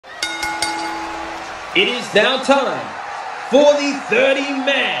It is now time for the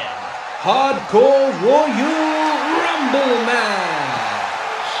 30-man Hardcore Royal Rumble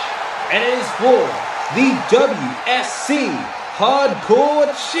match. And it is for the WSC Hardcore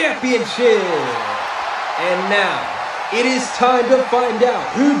Championship. And now, it is time to find out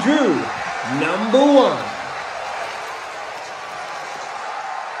who drew number one.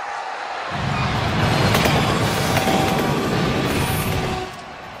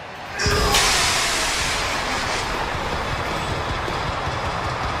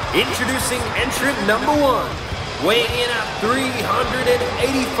 Introducing entrant number one, weighing in at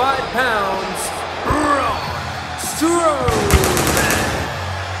 385 pounds, Braun Strowman.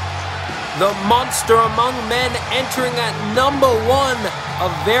 The monster among men entering at number one, a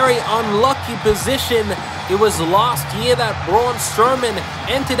very unlucky position. It was last year that Braun Strowman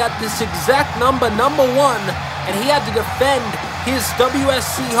entered at this exact number one, and he had to defend his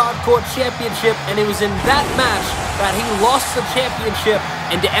WSC Hardcore Championship, and it was in that match that he lost the championship.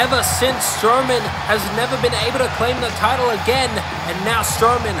 And ever since, Strowman has never been able to claim the title again. And now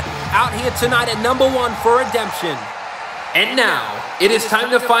Strowman out here tonight at number one for redemption. And now, it is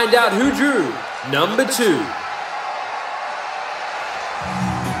time to find out who drew number two.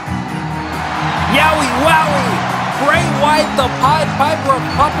 Yowie wowie! Bray Wyatt, the Pied Piper of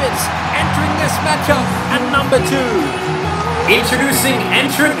Puppets, entering this matchup at number two. Introducing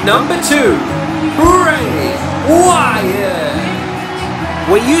entrant number two, Bray Wyatt.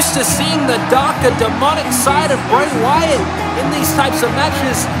 We're used to seeing the darker, demonic side of Bray Wyatt in these types of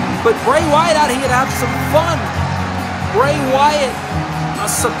matches, but Bray Wyatt out here to have some fun. Bray Wyatt, a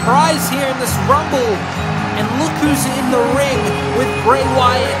surprise here in this Rumble. And look who's in the ring with Bray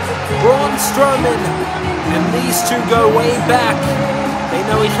Wyatt, Braun Strowman. And these two go way back. They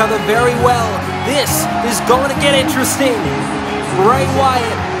know each other very well. This is going to get interesting. Bray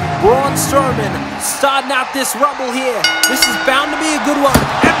Wyatt, Braun Strowman, starting out this Rumble here. This is bound to be a good one.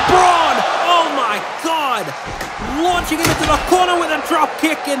 And Braun, oh my God, launching him into the corner with a drop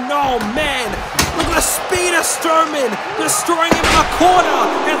kick. And oh man, look at the speed of Strowman, destroying him in the corner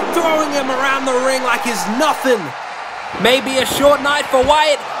and throwing him around the ring like he's nothing. Maybe a short night for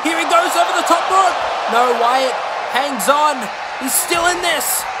Wyatt. Here he goes over the top rope. No, Wyatt hangs on. He's still in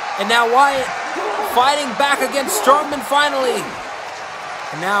this. And now Wyatt fighting back against Strowman finally.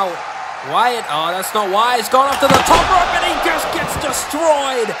 And now Wyatt, oh, that's not why. He's gone up to the top rope and he just gets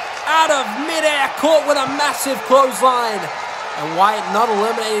destroyed out of midair, caught with a massive clothesline. And Wyatt not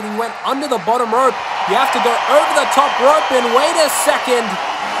eliminated. He went under the bottom rope. You have to go over the top rope and wait a second.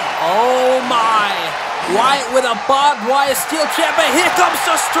 Oh my. Wyatt with a barbed wire steel chair, but here comes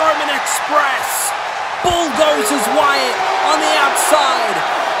the Strowman Express. Bulldozes Wyatt on the outside.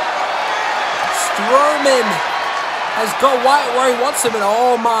 Strowman has got Wyatt where he wants him, and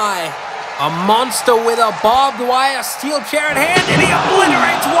oh my. A monster with a barbed wire steel chair in hand, and he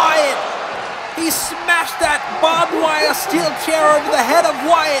obliterates Wyatt. He smashed that barbed wire steel chair over the head of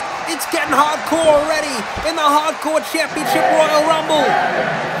Wyatt. It's getting hardcore already in the Hardcore Championship Royal Rumble.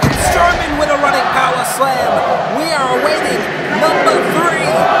 And Strowman with a running power slam. We are awaiting number three.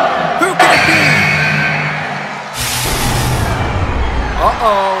 Who can it be?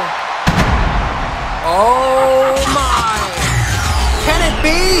 Uh-oh. Oh my. Can it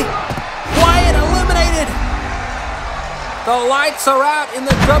be? Wyatt eliminated. The lights are out in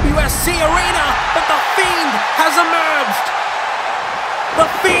the WSC arena, but the Fiend has emerged. The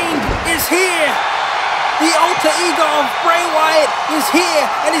Fiend is here. The alter ego of Bray Wyatt is here,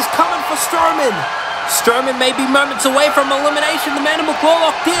 and he's coming for Strowman. Strowman may be moments away from elimination. The mandible claw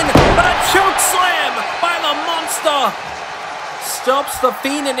locked in, but a choke slam by the monster stops the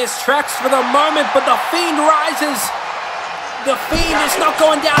Fiend in his tracks for the moment, but the Fiend rises. The Fiend is not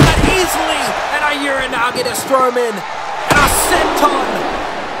going down that easily, and a Uranage to Strowman. And a senton.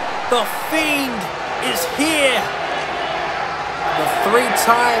 The Fiend is here. The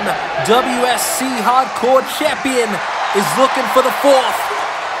three-time WSC Hardcore Champion is looking for the fourth.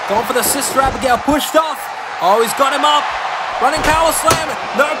 Going for the Sister Abigail, pushed off. Oh, he's got him up. Running power slam.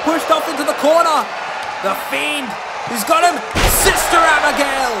 No, pushed off into the corner. The Fiend, he's got him. Sister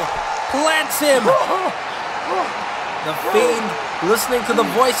Abigail plants him. The Fiend, listening to the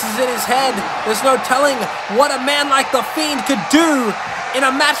voices in his head. There's no telling what a man like the Fiend could do in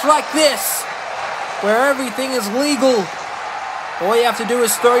a match like this, where everything is legal. All you have to do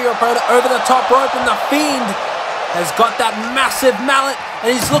is throw your opponent over the top rope, and the Fiend has got that massive mallet, and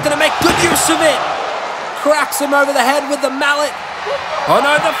he's looking to make good use of it. Cracks him over the head with the mallet. Oh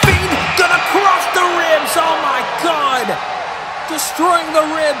no, the Fiend gonna crush the ribs. Oh my God. destroying the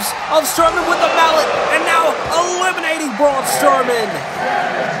ribs of Strowman with the mallet, and now eliminating Braun Strowman.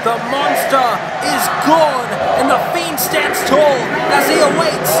 The monster is gone, and the Fiend stands tall as he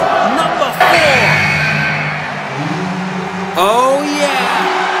awaits number 4. Oh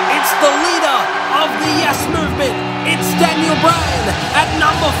yeah, it's the leader of the Yes Movement. It's Bryan at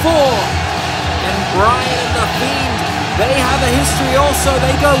number 4. And Bryan and the Fiend, they have a history also.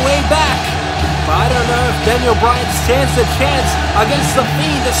 They go way back. But I don't know if Bryan stands a chance against the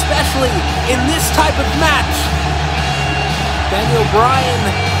Fiend, especially in this type of match. Bryan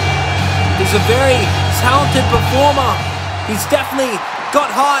is a very talented performer. He's definitely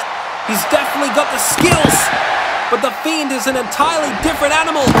got heart. He's definitely got the skills. But the Fiend is an entirely different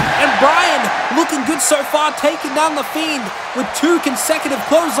animal. And Bryan looking good so far, taking down the Fiend with 2 consecutive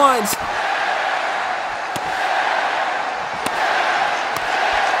clotheslines.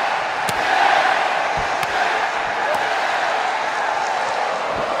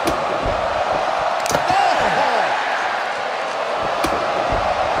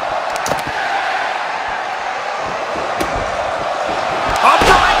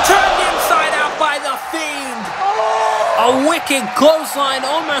 A wicked clothesline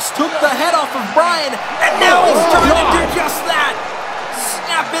almost took the head off of Bryan, and now he's trying to do just that.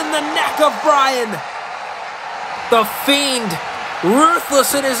 Snapping the neck of Bryan. The Fiend,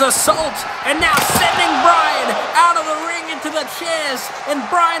 ruthless in his assault, and now sending Bryan out of the ring into the chairs, and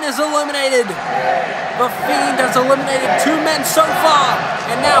Bryan is eliminated. The Fiend has eliminated 2 men so far,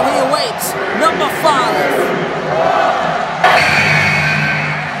 and now he awaits number 5.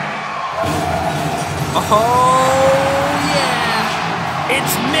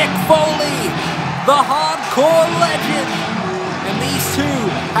 It's Mick Foley, the hardcore legend. And these 2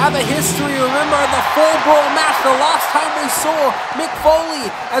 have a history. Remember the Fall Brawl match, the last time we saw Mick Foley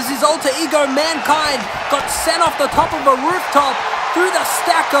as his alter ego Mankind got sent off the top of a rooftop through the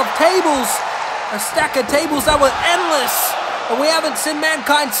stack of tables. A stack of tables that were endless. And we haven't seen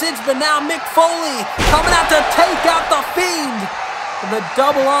Mankind since, but now Mick Foley coming out to take out the Fiend. And the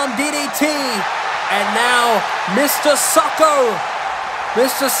double arm DDT. And now Mr. Socko.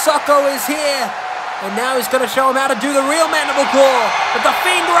 Mr. Socko is here, and now he's going to show him how to do the real mandible claw. But the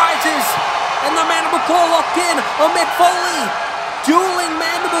Fiend rises, and the mandible claw locked in on Mick Foley. Dueling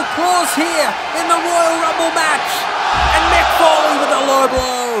mandible claws here in the Royal Rumble match. And Mick Foley with the low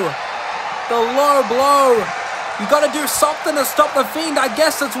blow. The low blow. You got to do something to stop the Fiend. I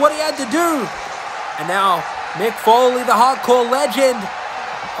guess that's what he had to do. And now Mick Foley, the hardcore legend.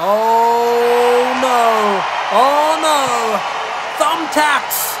 Oh no. Oh no.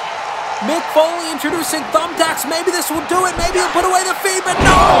 Thumbtacks. Mick Foley introducing thumbtacks. Maybe this will do it. Maybe he'll put away the Fiend, but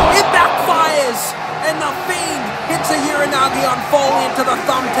no! It backfires! And the Fiend hits a Uranagi on Foley into the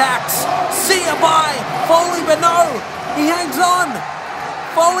thumbtacks. See ya, bye! Foley, but no! He hangs on!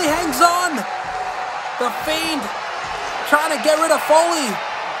 Foley hangs on! The Fiend trying to get rid of Foley.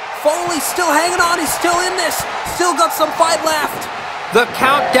 Foley still hanging on. He's still in this. Still got some fight left. The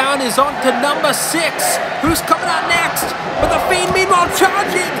countdown is on to number 6. Who's coming out next? But the Fiend meanwhile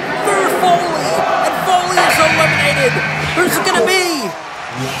charging through Foley. And Foley is eliminated. Who's it going to be?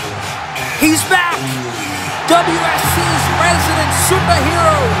 He's back. WSC's resident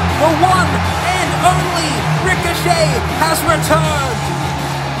superhero. The one and only Ricochet has returned.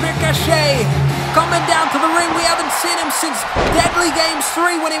 Ricochet coming down to the ring. We haven't seen him since Deadly Games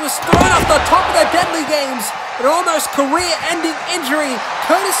 3 when he was thrown off the top of the Deadly Games. An almost career-ending injury,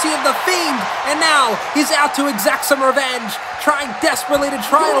 courtesy of the Fiend, and now he's out to exact some revenge, trying desperately to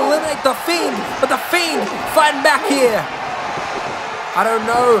try and eliminate the Fiend, but the Fiend fighting back here. I don't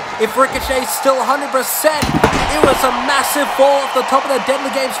know if Ricochet's still 100%. It was a massive fall off the top of the Deadly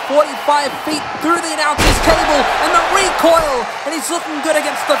Games, 45 feet through the announcer's table, and the recoil, and he's looking good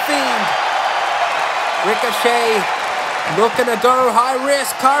against the Fiend. Ricochet looking to go high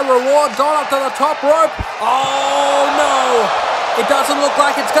risk, high reward, going up to the top rope. Oh no! It doesn't look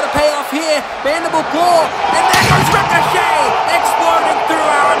like it's going to pay off here. Mandible claw, and there goes Ricochet, exploding through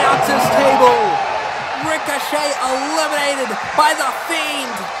our announcer's table. Ricochet eliminated by the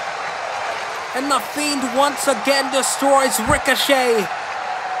Fiend. And the Fiend once again destroys Ricochet.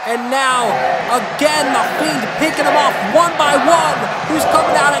 And now, again, the Fiend picking him off one by one. Who's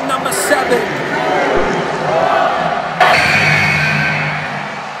coming out at number 7?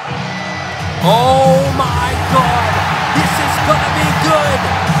 Oh my God, this is gonna be good.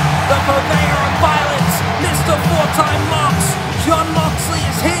 The purveyor of violence, Mr. 4-time Mox, John Moxley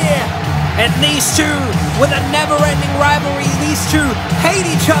is here. And these 2, with a never-ending rivalry, these 2 hate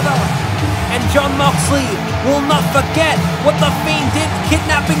each other. And Jon Moxley will not forget what the Fiend did,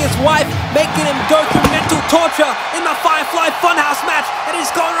 kidnapping his wife, making him go through mental torture in the Firefly Funhouse match, and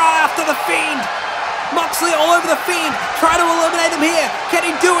he's going right after the Fiend. Moxley all over the Fiend, trying to eliminate him here. Can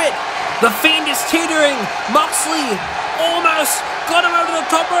he do it? The Fiend is teetering. Moxley almost got him over the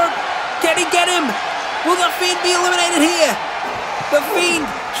top rope. Can he get him? Will the Fiend be eliminated here? The Fiend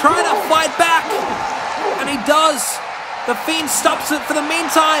trying to fight back, and he does. The Fiend stops it for the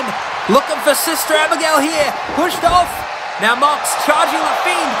meantime. Looking for Sister Abigail here. Pushed off. Now Mox charging the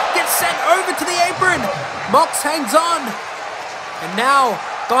Fiend. Gets sent over to the apron. Mox hangs on. And now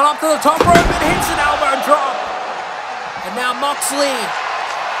gone up to the top rope and hits an elbow drop. And now Moxley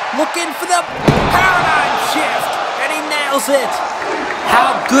looking for the paradigm shift. And he nails it.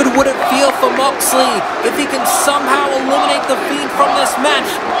 How good would it feel for Moxley if he can somehow eliminate the Fiend from this match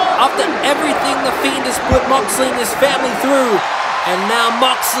after everything the Fiend has put Moxley and his family through? And now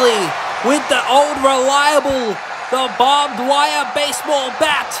Moxley with the old reliable, the barbed wire baseball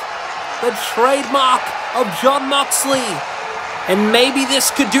bat, the trademark of Jon Moxley. And maybe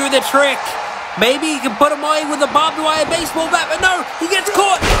this could do the trick. Maybe he can put him away with a barbed wire baseball bat, but no, he gets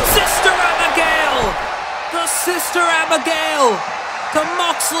caught. Sister Abigail! The Sister Abigail to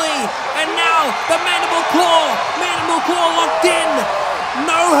Moxley, and now the mandible claw locked in.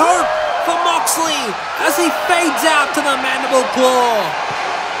 No hope for Moxley as he fades out to the mandible claw.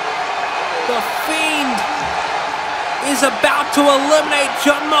 The Fiend is about to eliminate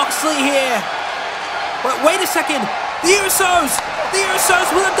Jon Moxley here. But wait a second, the Usos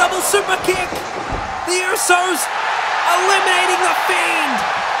with a double super kick. The Usos eliminating the Fiend.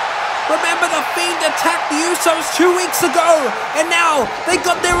 Remember, the Fiend attacked the Usos 2 weeks ago, and now they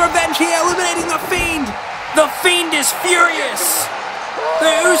got their revenge here, eliminating the Fiend. The Fiend is furious.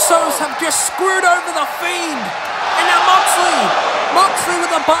 The Usos have just screwed over the Fiend. And now Moxley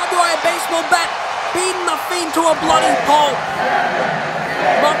with a barbed wire baseball bat, beating the Fiend to a bloody pulp.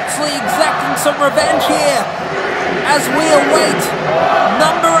 Moxley exacting some revenge here as we await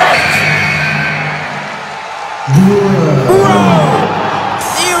number 8. Bro!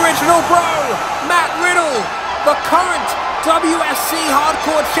 The original Bro, Matt Riddle, the current WSC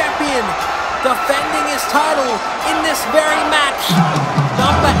Hardcore Champion, defending his title in this very match.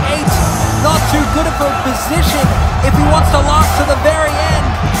 Number 8, not too good of a position if he wants to last to the very end.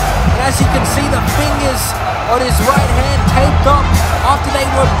 And as you can see, the fingers on his right hand taped up after they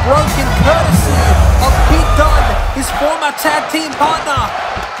were broken courtesy of Pete Dunne, his former tag team partner.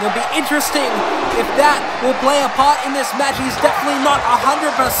 It'll be interesting if that will play a part in this match. He's definitely not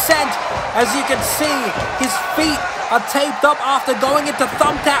 100%. As you can see, his feet are taped up after going into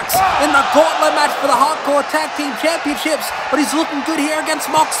thumbtacks in the gauntlet match for the Hardcore Tag Team Championships. But he's looking good here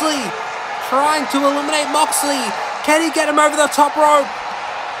against Moxley. Trying to eliminate Moxley. Can he get him over the top rope?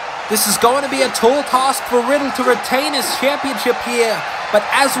 This is going to be a tall task for Riddle to retain his championship here. But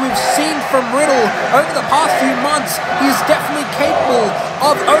as we've seen from Riddle over the past few months, he is definitely capable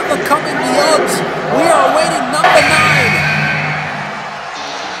of overcoming the odds. We are awaiting number 9.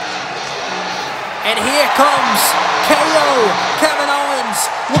 And here comes KO, Kevin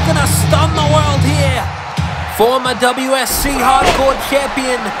Owens, looking to stun the world here. Former WSC Hardcore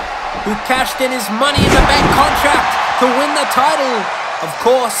Champion who cashed in his Money in the Bank contract to win the title. Of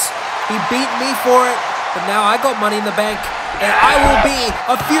course, he beat me for it, but now I got Money in the Bank. And I will be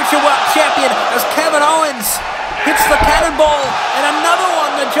a future world champion as Kevin Owens hits the cannonball, and another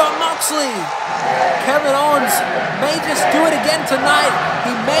one to Jon Moxley. Kevin Owens may just do it again tonight.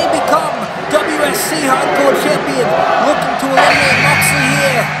 He may become WSC Hardcore Champion, looking to eliminate Moxley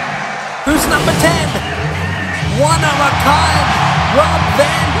here. Who's number 10? One of a kind, Rob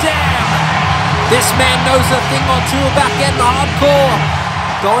Van Dam. This man knows a thing or two about getting hardcore.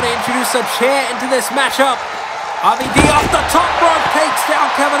 Going to introduce a chair into this matchup. RVD off the top rope takes down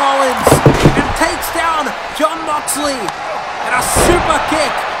Kevin Owens and takes down Jon Moxley. And a super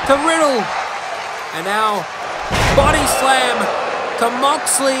kick to Riddle. And now body slam to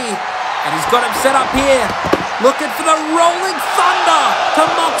Moxley. And he's got him set up here. Looking for the Rolling Thunder to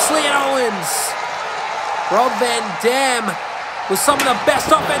Moxley and Owens. Rob Van Dam with some of the best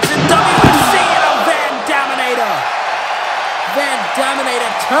offense in WSC and a Van Daminator. Van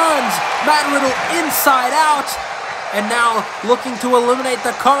Daminator turns Matt Riddle inside out. And now looking to eliminate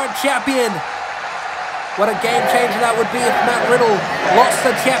the current champion. What a game changer that would be if Matt Riddle lost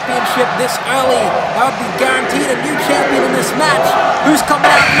the championship this early. That would be guaranteed a new champion in this match. Who's coming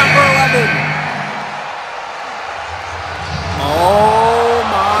out number 11? Oh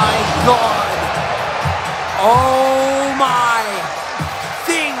my God. Oh my.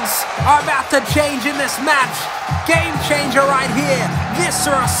 Things are about to change in this match. Game changer right here.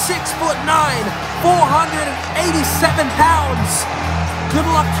 Viscera, 6'9", 487 pounds. Good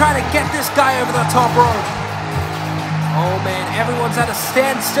luck trying to get this guy over the top rope. Oh man, everyone's at a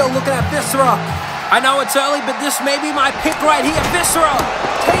standstill looking at Viscera. I know it's early, but this may be my pick right here. Viscera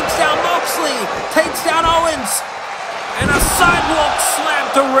takes down Moxley, takes down Owens, and a sidewalk slam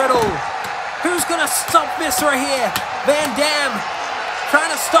to Riddle. Who's gonna stop Viscera here? Van Dam trying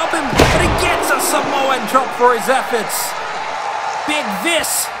to stop him, but he gets a Samoan drop for his efforts. Big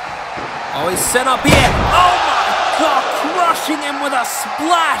Vis. Oh, he's set up here. Oh my God, crushing him with a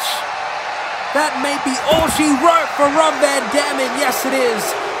splash. That may be all she wrote for Rob Van Dam, and yes it is.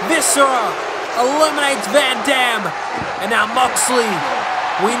 Viscera eliminates Van Dam. And now Moxley.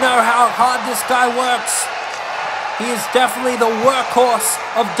 We know how hard this guy works. He is definitely the workhorse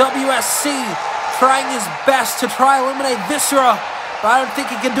of WSC, trying his best to try eliminate Viscera, but I don't think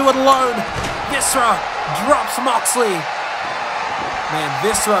he can do it alone. Viscera drops Moxley. Man,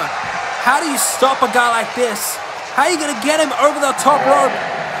 Viscera, how do you stop a guy like this? How are you going to get him over the top rope?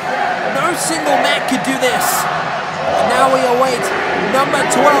 No single man could do this. And now we await number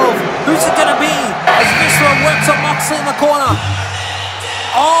 12. Who's it going to be? As Viscera works on Moxley in the corner.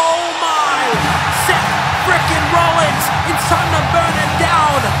 Oh my! Seth frickin' Rollins! It's time to burn it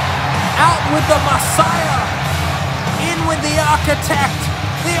down! Out with the Messiah! In with the Architect!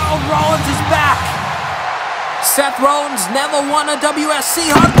 The old Rollins is back! Seth Rollins never won a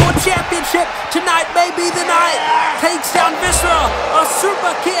WSC Hardcore Championship. Tonight may be the night. Takes down Viscera. A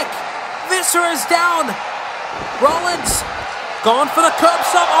super kick. Viscera is down. Rollins going for the curb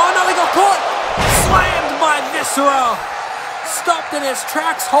stop. Oh no, he got caught. Slammed by Viscera. Stopped in his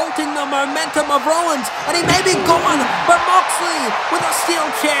tracks, halting the momentum of Rollins. And he may be gone. But Moxley with a steel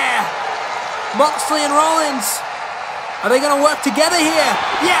chair. Moxley and Rollins. Are they going to work together here?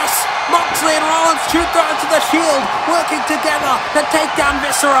 Yes! Moxley and Rollins, 2 throws to the Shield, working together to take down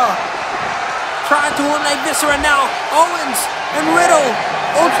Viscera. Trying to eliminate Viscera now. Owens and Riddle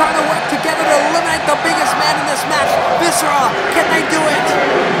all trying to work together to eliminate the biggest man in this match. Viscera, can they do it?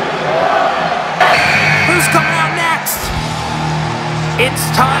 Who's coming out next? It's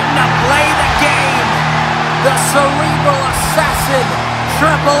time to play the game. The Cerebral Assassin,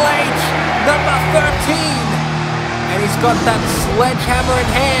 Triple H, number 13. And he's got that sledgehammer in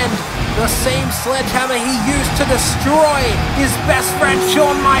hand. The same sledgehammer he used to destroy his best friend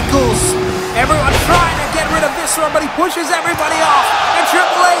Shawn Michaels. Everyone trying to get rid of Viscera, but he pushes everybody off. And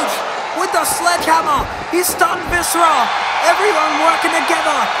Triple H with the sledgehammer. He stunned Viscera. Everyone working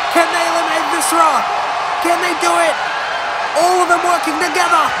together. Can they eliminate Viscera? Can they do it? All of them working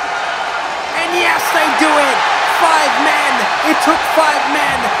together. And yes, they do it. 5 men. It took 5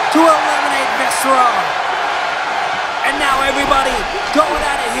 men to eliminate Viscera. And now everybody going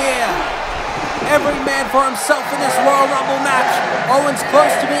at it here. Every man for himself in this Royal Rumble match. Owens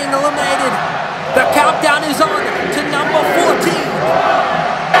close to being eliminated. The countdown is on to number 14.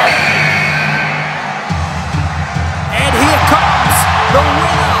 And here comes the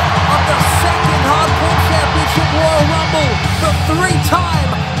winner of the 2nd Hardcore Championship Royal Rumble. The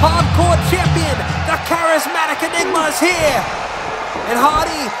 3-time Hardcore Champion. The charismatic Enigma is here. And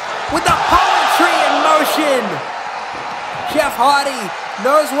Hardy with the poetry in motion. Jeff Hardy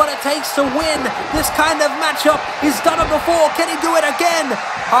knows what it takes to win this kind of matchup. He's done it before. Can he do it again?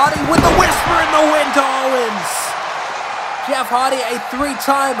 Hardy with the whisper in the wind to Owens. Jeff Hardy, a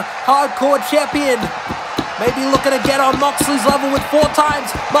 3-time Hardcore Champion. Maybe looking to get on Moxley's level with 4 times.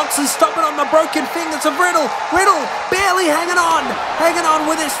 Moxley stopping on the broken fingers of Riddle. Riddle barely hanging on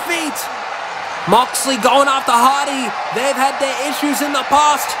with his feet. Moxley going after Hardy. They've had their issues in the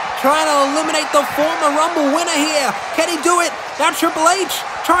past. Trying to eliminate the former Rumble winner here. Can he do it? Now Triple H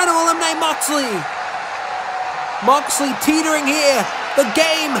trying to eliminate Moxley. Moxley teetering here. The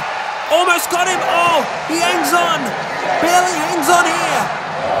game almost got him. Oh, he hangs on. Barely hangs on here.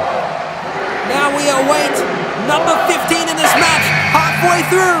 Now we await number 15 in this match. Halfway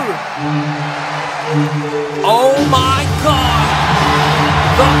through. Oh my God.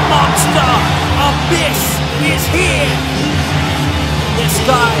 The monster Abyss is here. This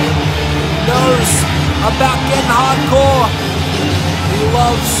guy knows about getting hardcore. He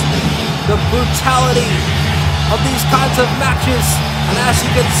loves the brutality of these kinds of matches. And as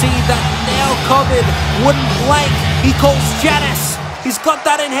you can see, that nail-covered wooden plank he calls Janice. He's got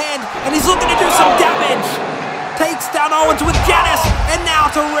that in hand, and he's looking to do some damage. Takes down Owens with Janice, and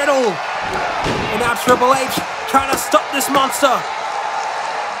now to Riddle. And now Triple H trying to stop this monster.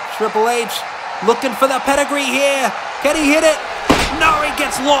 Triple H looking for the pedigree here. Can he hit it? No, he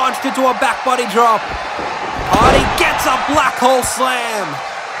gets launched into a back body drop. Hardy gets a black hole slam.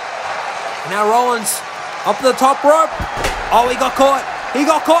 Now Rollins up the top rope. Oh, he got caught. He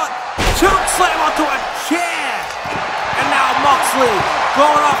got caught. Choke slam onto a chair. And now Moxley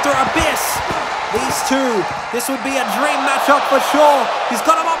going after Abyss. These two, this would be a dream matchup for sure. He's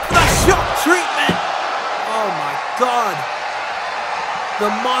got him up for the shock treatment. Oh my God.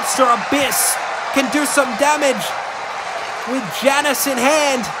 The monster Abyss can do some damage with Janice in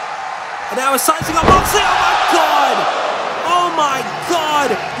hand. And now he's sizing up Moxley. Oh my God. Oh my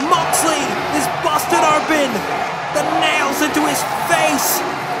God. Moxley is busted open. The nails into his face.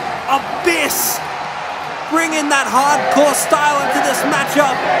 Abyss bringing that hardcore style into this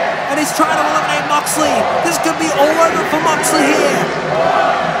matchup, and he's trying to eliminate Moxley. This could be all over for Moxley here.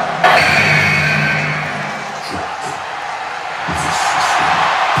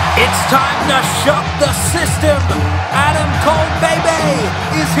 It's time to shock the system. Adam Cole, baby,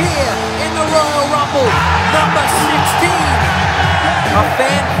 is here in the Royal Rumble, number 16. A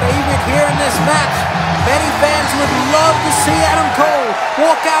fan favorite here in this match. Many fans would love to see Adam Cole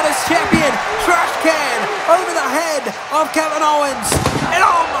walk out as champion. Trash can over the head of Kevin Owens. And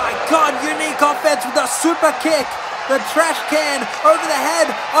oh my God, unique offense with a super kick. The trash can over the head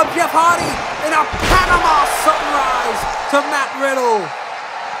of Jeff Hardy. And a Panama Sunrise to Matt Riddle.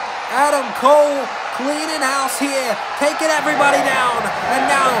 Adam Cole cleaning house here, taking everybody down. And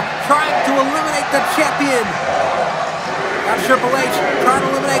now trying to eliminate the champion. Now Triple H trying to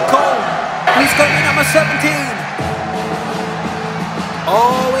eliminate Cole. Who's going to be number 17?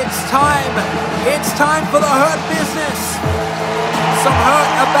 Oh, it's time. It's time for the Hurt Business. Some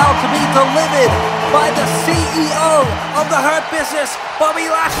hurt about to be delivered by the CEO of the Hurt Business, Bobby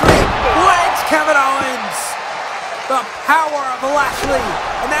Lashley. Legs Kevin Owens. The power of Lashley.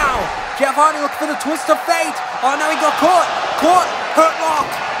 And now, Jeff Hardy looking for the twist of fate. Oh no, he got caught. Caught. Hurt lock.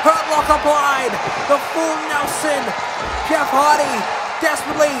 Hurt lock applied. The full Nelson. Jeff Hardy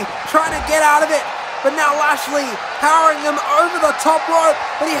desperately trying to get out of it, but now Lashley powering him over the top rope,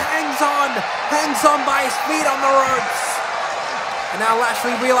 but he hangs on by his feet on the ropes. And now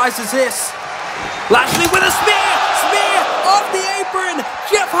Lashley realizes this. Lashley with a spear off the apron.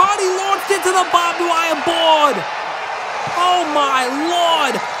 Jeff Hardy launched into the barbed wire board. Oh my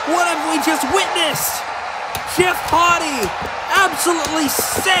Lord, what have we just witnessed? Jeff Hardy absolutely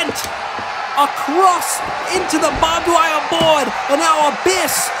sent across into the barbed wire board, and now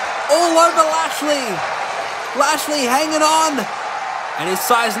Abyss all over Lashley. Lashley hanging on, and he's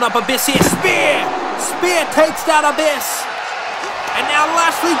sizing up Abyss here. Spear takes down Abyss, and now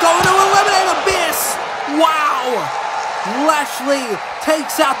Lashley going to eliminate Abyss. Wow, Lashley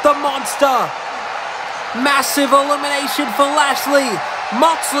takes out the monster. Massive elimination for Lashley.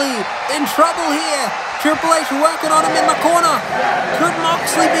 Moxley in trouble here. Triple H working on him in the corner. Could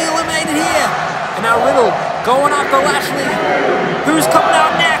Moxley be eliminated here? And now Riddle going after Lashley. Who's coming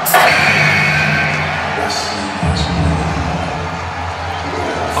out next?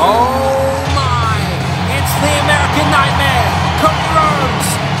 Oh my! It's the American Nightmare, Cody Rhodes.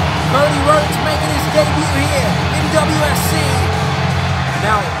 Cody Rhodes making his debut here in WSC. And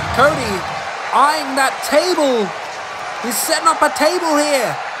now Cody eyeing that table. He's setting up a table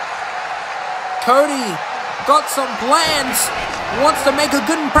here. Cody got some plans, wants to make a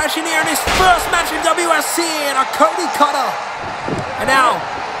good impression here in his first match in WSC, and a Cody cutter. And now,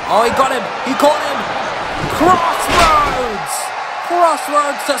 oh, he got him, he caught him.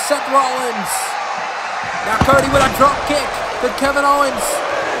 Crossroads to Seth Rollins. Now Cody with a drop kick to Kevin Owens.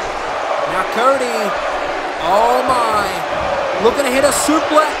 Now Cody, oh my, looking to hit a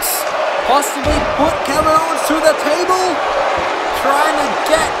suplex, possibly put Kevin Owens through the table, trying to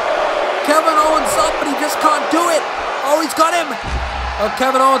get Kevin Owens up, but he just can't do it. Oh, he's got him. Oh,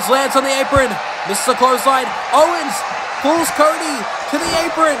 Kevin Owens lands on the apron. Misses the clothesline. Owens pulls Cody to the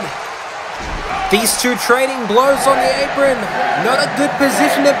apron. These two trading blows on the apron. Not a good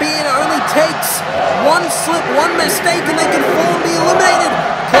position to be in. It only takes one slip, one mistake, and they can fall and be eliminated.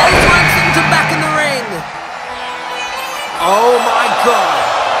 Clothesline sends him back in the ring. Oh my God.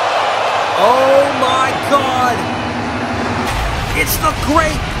 Oh my God. It's the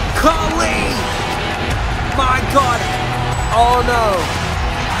Great Khali! My God! Oh no!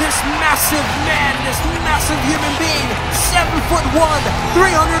 This massive man, this massive human being, 7'1",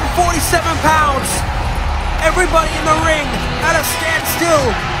 347 pounds. Everybody in the ring at a standstill.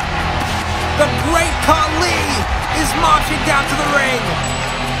 The Great Khali is marching down to the ring.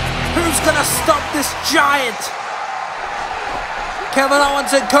 Who's gonna stop this giant? Kevin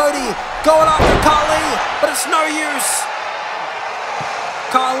Owens and Cody going after Khali, but it's no use.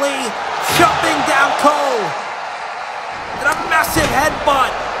 Khali chopping down Cole. And a massive headbutt.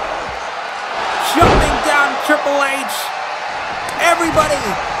 Chopping down Triple H. Everybody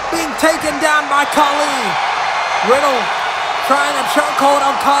being taken down by Khali. Riddle trying a chokehold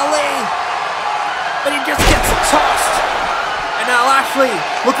on Khali, but he just gets tossed. And now Lashley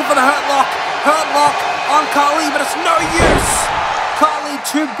looking for the hurt lock on Khali, but it's no use. Khali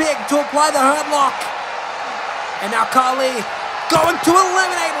too big to apply the hurt lock. And now Khali going to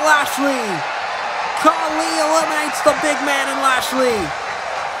eliminate Lashley. Khali eliminates the big man in Lashley.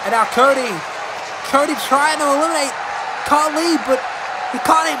 And now Cody trying to eliminate Khali, but he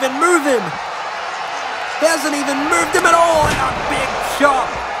can't even move him. He hasn't even moved him at all. And a big chop.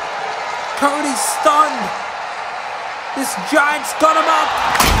 Cody's stunned. This giant's got him up.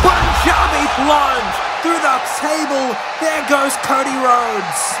 Punjabi plunge through the table. There goes Cody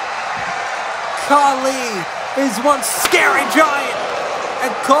Rhodes. Khali is one scary giant. And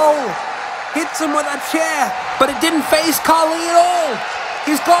Cole hits him with a chair, but it didn't faze Khali at all.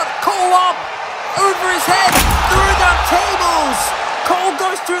 He's got Cole up over his head through the tables. Cole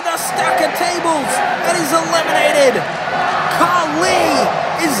goes through the stack of tables and he's eliminated. Khali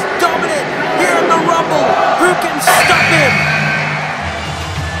is dominant here in the Rumble. Who can stop him?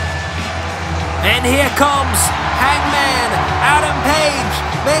 And here comes Hangman Adam Page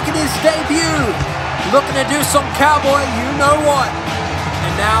making his debut. Looking to do some cowboy, you know what.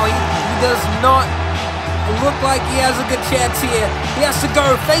 And now he does not look like he has a good chance here. He has to go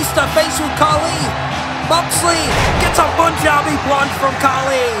face to face with Khali. Moxley gets a Punjabi plunge from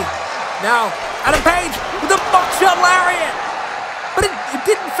Khali. Now, Adam Page with a boxer lariat. But it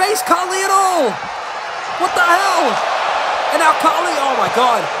didn't face Khali at all. What the hell? And now Khali, oh my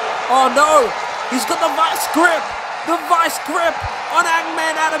god. Oh no. He's got the vice grip. The vice grip on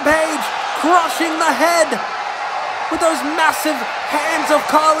Hangman Adam Page. Crushing the head. With those massive hands of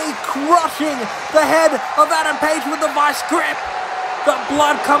Khali crushing the head of Adam Page with the vice grip. The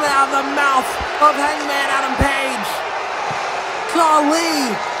blood coming out of the mouth of Hangman Adam Page.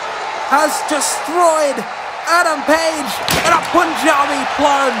 Khali has destroyed Adam Page, and a Punjabi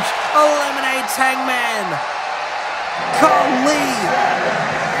plunge eliminates Hangman. Khali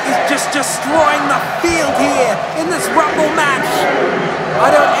is just destroying the field here in this Rumble match. I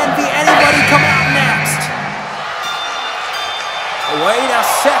don't envy anybody coming out next. Wait a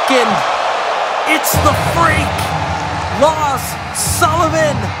second. It's the Freak, Lars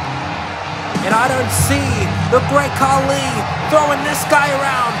Sullivan. And I don't see the Great Khali throwing this guy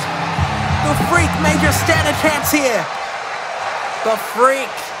around. The Freak may just stand a chance here. The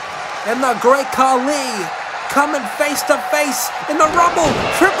Freak and the Great Khali coming face to face in the Rumble.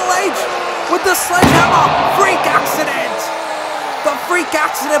 Triple H with the sledgehammer. Freak accident. The Freak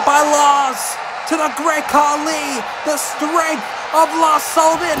accident by Lars to the Great Khali. The strength of Lars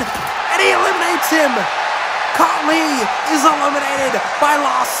Sullivan. And he eliminates him. Khali is eliminated by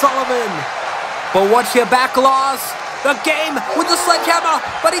Lars Sullivan. But watch your back, Lars. The game with the sledgehammer,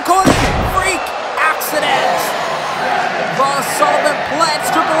 but he caught it. Freak accident. Lars Sullivan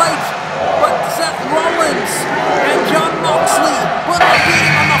plants Triple H, but Seth Rollins and John Moxley put a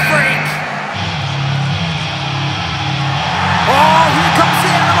beating on the Freak. Oh, here comes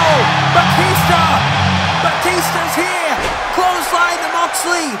the animal. Batista's here. Clothesline to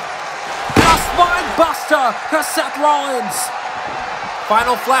Moxley. And a spine buster to Seth Rollins.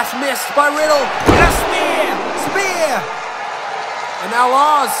 Final flash missed by Riddle. And a spear. And now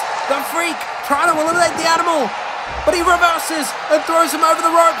Lars, the Freak, trying to eliminate the animal. But he reverses and throws him over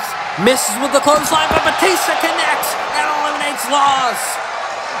the ropes. Misses with the clothesline, but Batista connects and eliminates Lars.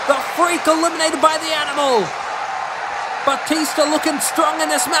 The Freak eliminated by the animal. Batista looking strong in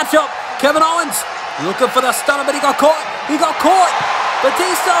this matchup. Kevin Owens looking for the stunner, but he got caught.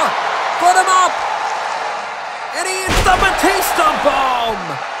 Batista got him up. And he hits the Batista bomb.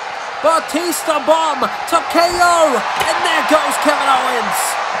 Batista bomb to KO. And there goes Kevin Owens.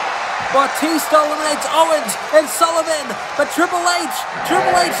 Batista eliminates Owens and Sullivan. But Triple H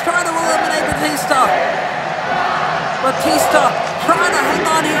trying to eliminate Batista. Batista trying to hang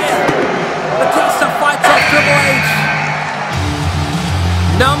on here. Batista fights off Triple H.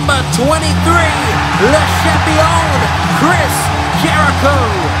 Number 23, Le Champion, Chris Jericho.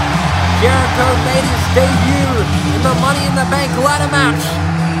 Jericho made his debut in the Money in the Bank ladder match.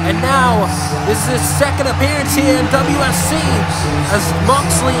 And now, this is his second appearance here in WSC as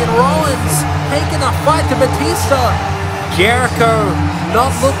Moxley and Rollins taking a fight to Batista. Jericho not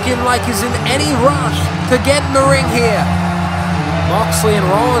looking like he's in any rush to get in the ring here. Moxley and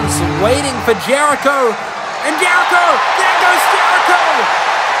Rollins waiting for Jericho. And Jericho, there goes Jericho!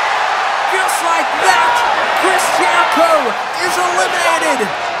 Just like that, Chris Jericho is eliminated.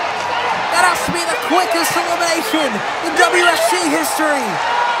 That has to be the quickest elimination in WSC history.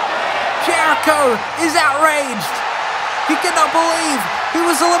 Jericho is outraged. He cannot believe He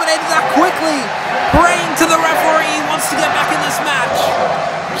was eliminated that quickly. Praying to the referee. He wants to get back in this match.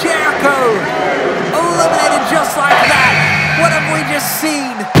 Jericho eliminated just like that. What have we just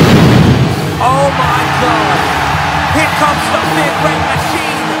seen? Oh my God. Here comes the Big Red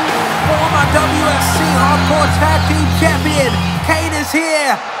Machine. Former WSC Hardcore Tag Team Champion. Kane is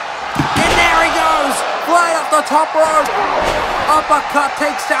here. And there he goes. Flying off the top rope. Uppercut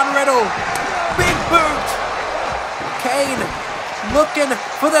takes down Riddle. Big boot. Kane looking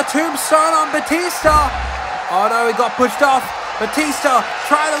for the tombstone on Batista. Oh no, he got pushed off. Batista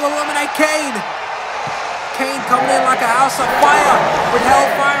trying to eliminate Kane. Kane coming in like a house of fire with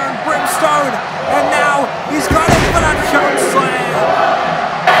hellfire and brimstone. And now he's got him for that choke slam.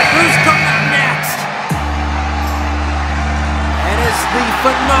 Who's coming up next? And it's the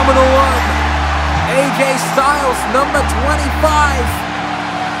phenomenal one. AJ Styles, number 25.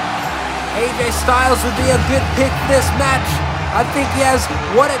 AJ Styles would be a good pick for this match. I think he has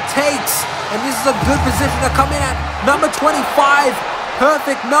what it takes. And this is a good position to come in at. Number 25.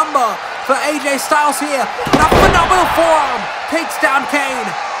 Perfect number for AJ Styles here. And a phenomenal forearm. Takes down Kane.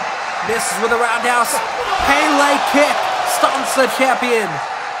 Misses with a roundhouse. Kane leg kick. Stuns the champion.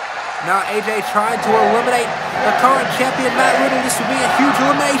 Now AJ trying to eliminate the current champion Matt Riddle. This would be a huge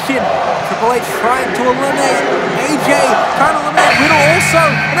elimination. Triple H trying to eliminate AJ. Trying to eliminate Riddle also.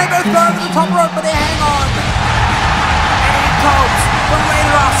 And they both go over the top rope, but they hang on. And here comes the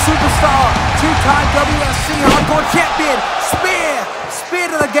Rated R superstar. Two-time WSC Hardcore Champion. Spear. Spear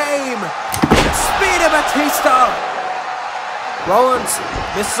to the game. Spear to Batista. Rollins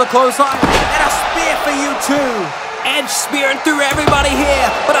misses a clothesline. And a spear for you too. Edge spearing through everybody here,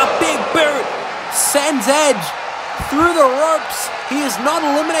 but a big boot sends Edge through the ropes. He is not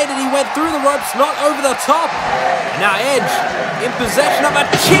eliminated. He went through the ropes, not over the top. Now Edge in possession of a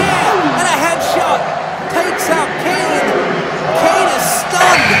chair and a headshot. Takes out Kane. Kane is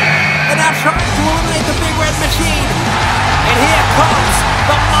stunned and now trying to eliminate the Big Red Machine. And here comes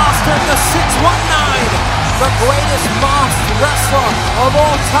the master of the 619, the greatest masked wrestler of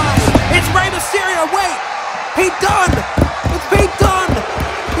all time. It's Rey Mysterio. Wait! Pete Dunne! It's Pete Dunne!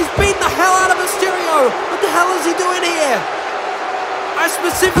 He's beating the hell out of Mysterio! What the hell is he doing here? I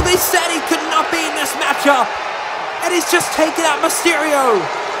specifically said he could not be in this matchup! And he's just taking out Mysterio!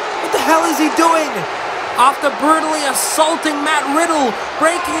 What the hell is he doing? After brutally assaulting Matt Riddle,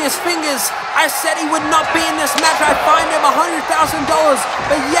 breaking his fingers, I said he would not be in this match. I fined him $100,000,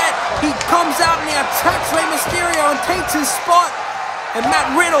 but yet he comes out and he attacks Rey Mysterio and takes his spot. And Matt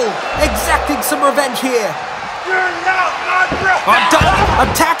Riddle exacting some revenge here.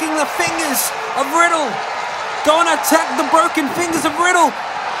 Attacking the fingers of Riddle. Going to attack the broken fingers of Riddle.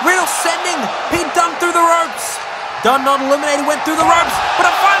 Riddle sending Pete Dunne through the ropes. Dunne not eliminated, went through the ropes. But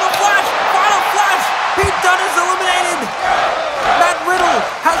a final flash. Final flash. Pete Dunne is eliminated. Matt Riddle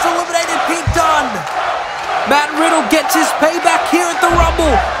has eliminated Pete Dunne. Matt Riddle gets his payback here at the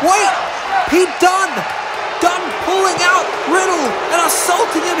Rumble. Wait. Pete Dunne. Dunne pulling out Riddle and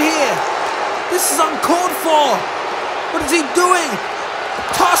assaulting him here. This is uncalled for. What is he doing?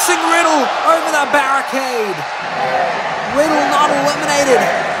 Tossing Riddle over the barricade. Riddle not eliminated,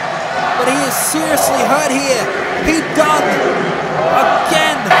 but he is seriously hurt here. Pete Dunne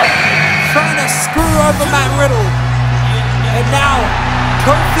again trying to screw over Matt Riddle. And now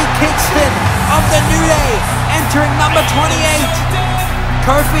Kofi Kingston of the New Day entering number 28.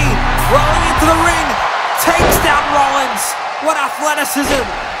 Kofi rolling into the ring. Takes down Rollins. What athleticism.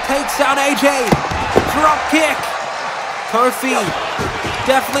 Takes down AJ. Drop kick. Kofi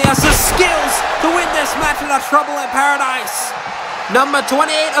definitely has the skills to win this match in a Trouble in Paradise. Number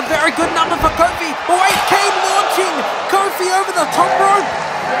 28, a very good number for Kofi. Oh wait, Kane launching Kofi over the top rope.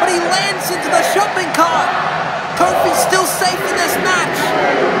 But he lands into the shopping cart. Kofi's still safe in this match.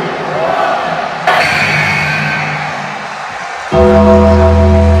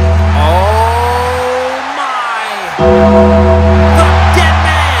 The Dead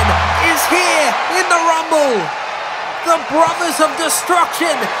Man is here in the Rumble. The Brothers of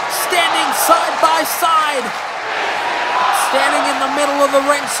Destruction standing side by side. Standing in the middle of the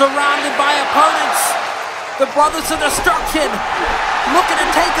ring surrounded by opponents. The Brothers of Destruction looking to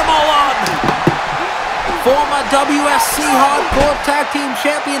take them all on. Former WSC Hardcore Tag Team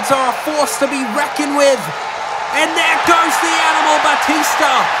Champions are a force to be reckoned with. And there goes the Animal Batista,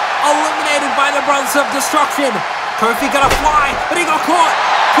 eliminated by the Brothers of Destruction. Kofi gonna fly, but he got caught.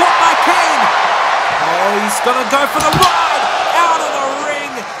 Caught by Kane. Oh, he's gonna go for the ride. Out of the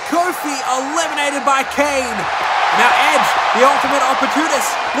ring. Kofi eliminated by Kane. Now Edge, the ultimate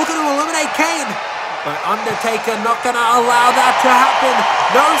opportunist, looking to eliminate Kane. But Undertaker not gonna allow that to happen.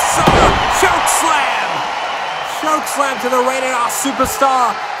 No, sir. Choke slam. chokeslam to the Rated R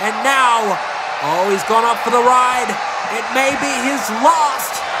superstar. And now, he's gone up for the ride. It may be his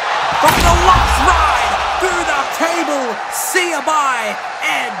last, but the last ride through the table. See ya bye,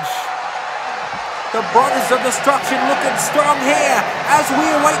 Edge. The Brothers of Destruction looking strong here as we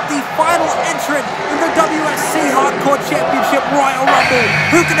await the final entrant in the WSC Hardcore Championship Royal Rumble.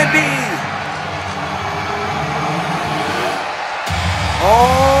 Who can it be?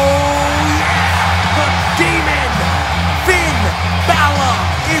 Oh yeah! The Demon! Finn Bâlor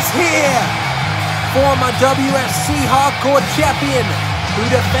is here! Former WSC Hardcore Champion who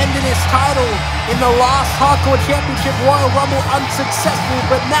defended his title in the last Hardcore Championship Royal Rumble unsuccessful,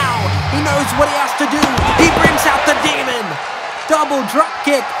 but now he knows what he has to do. He brings out the Demon. Double drop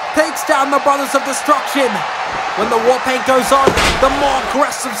kick takes down the Brothers of Destruction. When the war paint goes on, the more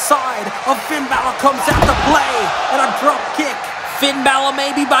aggressive side of Finn Bâlor comes out to play, and a drop kick. Finn Bâlor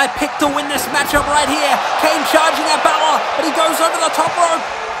may be by pick to win this matchup right here. Kane charging at Bâlor, but he goes over the top rope.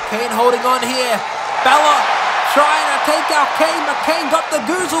 Kane holding on here. Bâlor trying to take out Kane, but Kane got the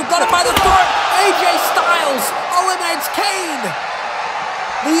goozle, got him by the throat. AJ Styles eliminates Kane.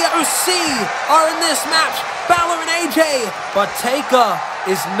 The OC are in this match, Bâlor and AJ, but Taker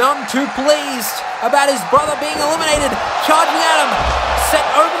is none too pleased about his brother being eliminated. Charging at him, set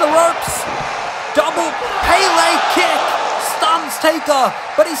over the ropes. Double Pele kick, stuns Taker,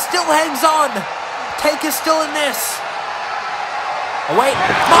 but he still hangs on. Taker's still in this. Oh wait,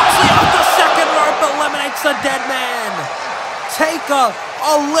 Moxley off the second rope eliminates the Dead Man. Taker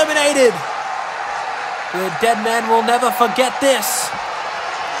eliminated. The Dead Man will never forget this.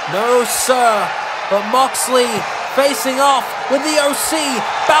 No sir, but Moxley facing off with the OC,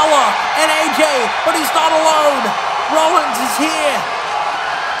 Bâlor and AJ, but he's not alone. Rollins is here.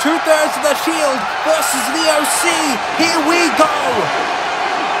 2/3 of the Shield versus the OC. Here we go.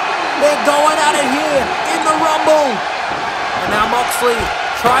 They're going at it here in the Rumble. And now Moxley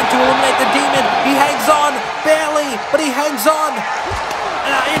trying to eliminate the Demon. He hangs on, barely, but he hangs on.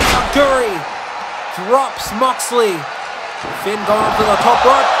 And Inzaguri drops Moxley. Finn going up to the top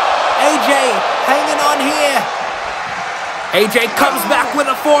rope. AJ hanging on here. AJ comes back with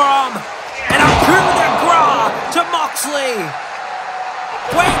a forearm. And a coup de grace to Moxley.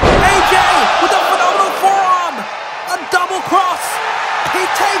 Wait, AJ with a phenomenal forearm. A double cross. He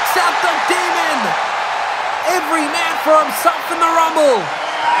takes out the Demon. Every man for himself in the Rumble.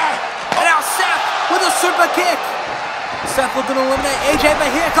 And now Seth with a super kick. Seth looking to eliminate AJ, but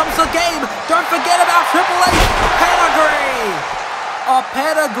here comes the game. Don't forget about Triple H pedigree. A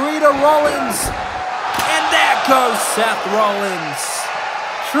pedigree to Rollins. And there goes Seth Rollins.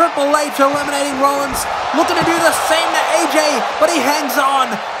 Triple H eliminating Rollins. Looking to do the same to AJ, but he hangs on.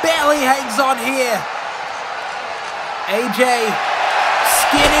 Barely hangs on here. AJ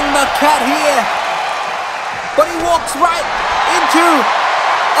skinning the cat here. But he walks right into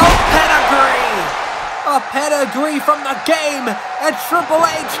a pedigree. A pedigree from the game. And Triple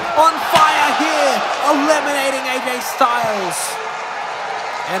H on fire here. Eliminating AJ Styles.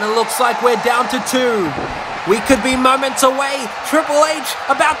 And it looks like we're down to 2. We could be moments away. Triple H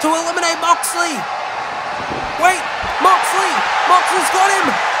about to eliminate Moxley. Wait, Moxley. Moxley's got him.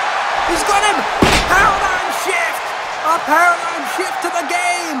 He's got him. Paradigm shift. A paradigm shift to the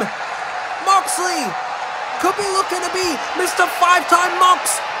game. Moxley could be looking to be Mr. 5-time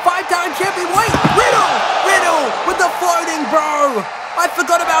Mox, 5-time champion. Wait, Riddle with the floating bro. I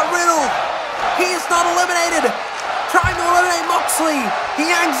forgot about Riddle. He is not eliminated. Trying to eliminate Moxley. He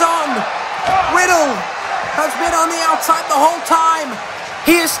hangs on. Riddle has been on the outside the whole time.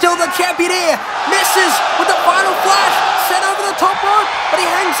 He is still the champion here. Misses with the final flash. Sent over the top rope, but he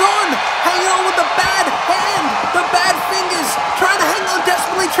hangs on. Hanging on with the bad hand, the bad fingers. Trying to hang on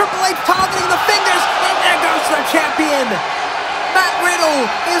desperately. Triple H targeting the fingers. And there goes the champion. Matt Riddle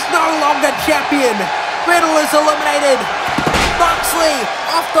is no longer champion. Riddle is eliminated. Moxley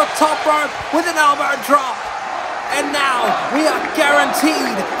off the top rope with an elbow drop. And now we are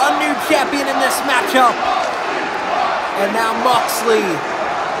guaranteed a new champion in this matchup. And now Moxley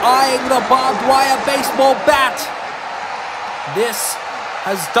eyeing the barbed wire baseball bat. This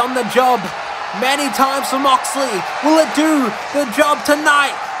has done the job many times for Moxley. Will it do the job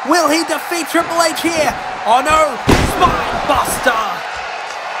tonight? Will he defeat Triple H here? Oh no, Spine Buster.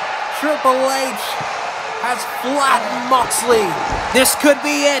 Triple H has flattened Moxley. This could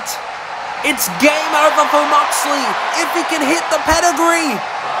be it. It's game over for Moxley if he can hit the pedigree.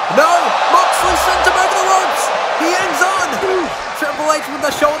 No, Moxley sent him over the ropes. He hangs on. Triple H with the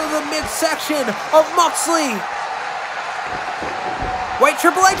shoulder to the midsection of Moxley. Wait,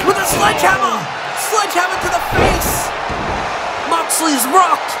 Triple H with a sledgehammer. Sledgehammer to the face. Moxley's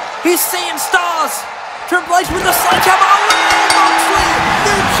rocked. He's seeing stars. Triple H with the sledgehammer. Moxley,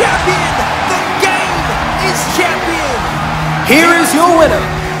 new champion. The game is champion. Here is your winner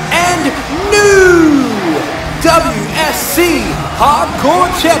and new WSC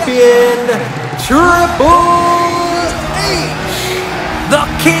Hardcore Champion, Triple H. The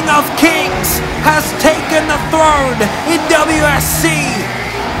King of Kings has taken the throne in WSC.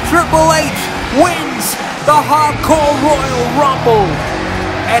 Triple H wins the Hardcore Royal Rumble.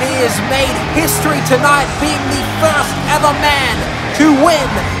 And he has made history tonight, being the first ever man to win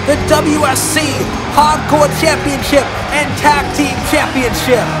the WSC Hardcore Championship and Tag Team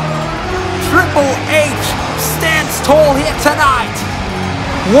Championship. Triple H stands tall here tonight.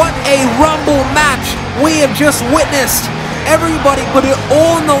 What a Rumble match we have just witnessed. Everybody put it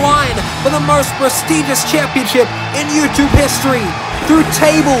all on the line for the most prestigious championship in YouTube history. Through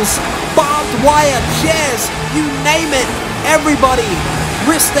tables, barbed wire, chairs, you name it. Everybody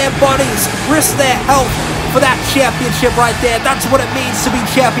risk their bodies, risk their health for that championship right there. That's what it means to be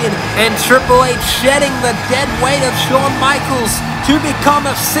champion. And Triple H shedding the dead weight of Shawn Michaels to become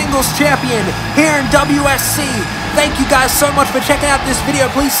a singles champion here in WSC. Thank you guys so much for checking out this video.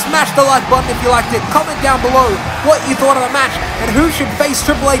 Please smash the like button if you liked it. Comment down below what you thought of the match and who should face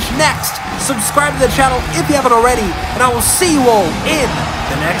Triple H next. Subscribe to the channel if you haven't already. And I will see you all in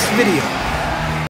the next video.